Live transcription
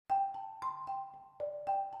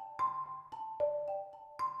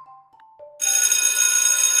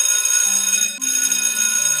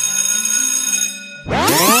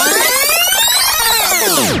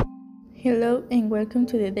Hello and welcome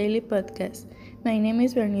to the daily podcast. My name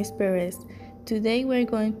is Bernice Perez. Today we're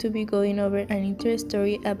going to be going over an interesting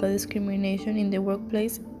story about discrimination in the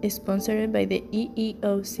workplace sponsored by the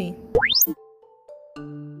EEOC.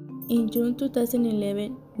 In June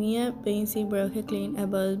 2011, Macy brought a claim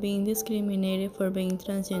about being discriminated for being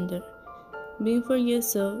transgender. Being 4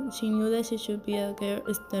 years old, she knew that she should be a girl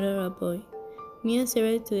instead of a boy. Mia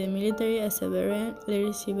served to the military as a veteran,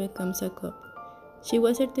 later she becomes a cop. She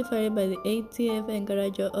was certified by the ATF and got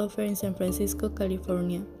a job offer in San Francisco,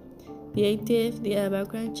 California. The ATF did a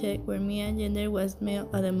background check where Mia's gender was male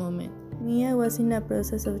at the moment. Mia was in the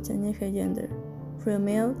process of changing her gender, from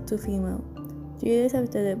male to female. 3 days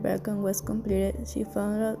after the background was completed, she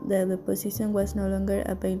found out that the position was no longer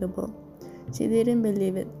available. She didn't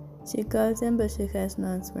believe it. She called them, but she has no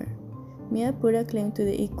answer. Mia put a claim to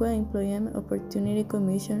the Equal Employment Opportunity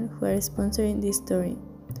Commission, who are sponsoring this story.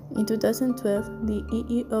 In 2012, the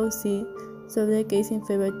EEOC solved the case in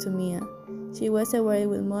favor to Mia. She was awarded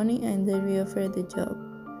with money and they reoffered the job.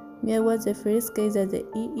 Mia was the first case that the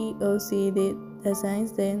EEOC did, and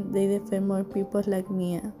since then they defend more people like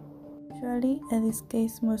Mia. Usually, at this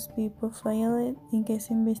case, most people file it, it gets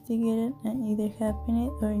investigated, and either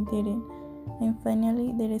happened or it didn't, and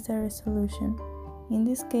finally there is a resolution. In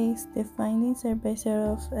this case, the findings are based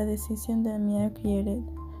off a decision that Mia created.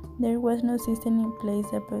 There was no system in place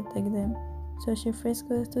that protect them, so she first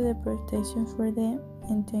goes to the protection for them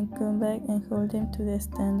and then come back and hold them to the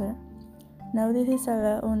standard. Now this is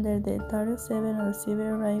allowed under the Title VII of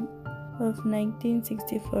Civil Rights of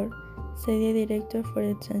 1964, said the director for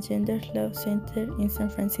the Transgender Law Center in San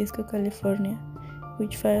Francisco, California,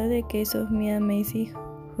 which filed the case of Macy,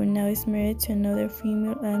 who now is married to another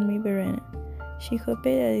female Army veteran. She hoped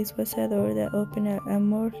that this was a door that opened a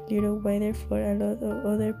more little wider for a lot of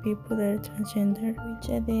other people that are transgender, which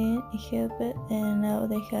at the end it helped, and now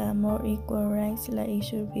they have more equal rights like it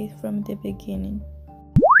should be from the beginning.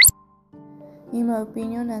 In my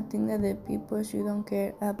opinion, I think that the people shouldn't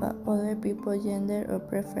care about other people's gender or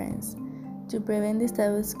preference. To prevent this type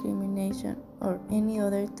of discrimination or any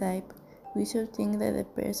other type, we should think that the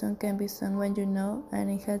person can be someone you know and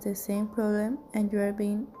it has the same problem and you are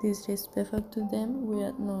being disrespectful to them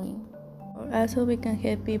without knowing. Or also we can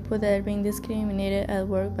help people that are being discriminated at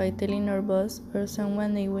work by telling our boss or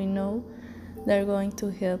someone that we know that are going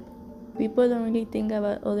to help. People don't really think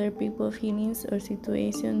about other people's feelings or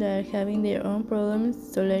situations that are having their own problems,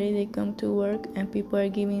 so later they come to work and people are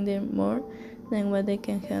giving them more than what they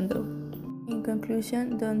can handle. In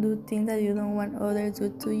conclusion, don't do things that you don't want others to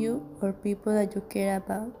do to you or people that you care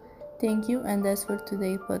about. Thank you, and that's for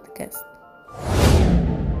today's podcast.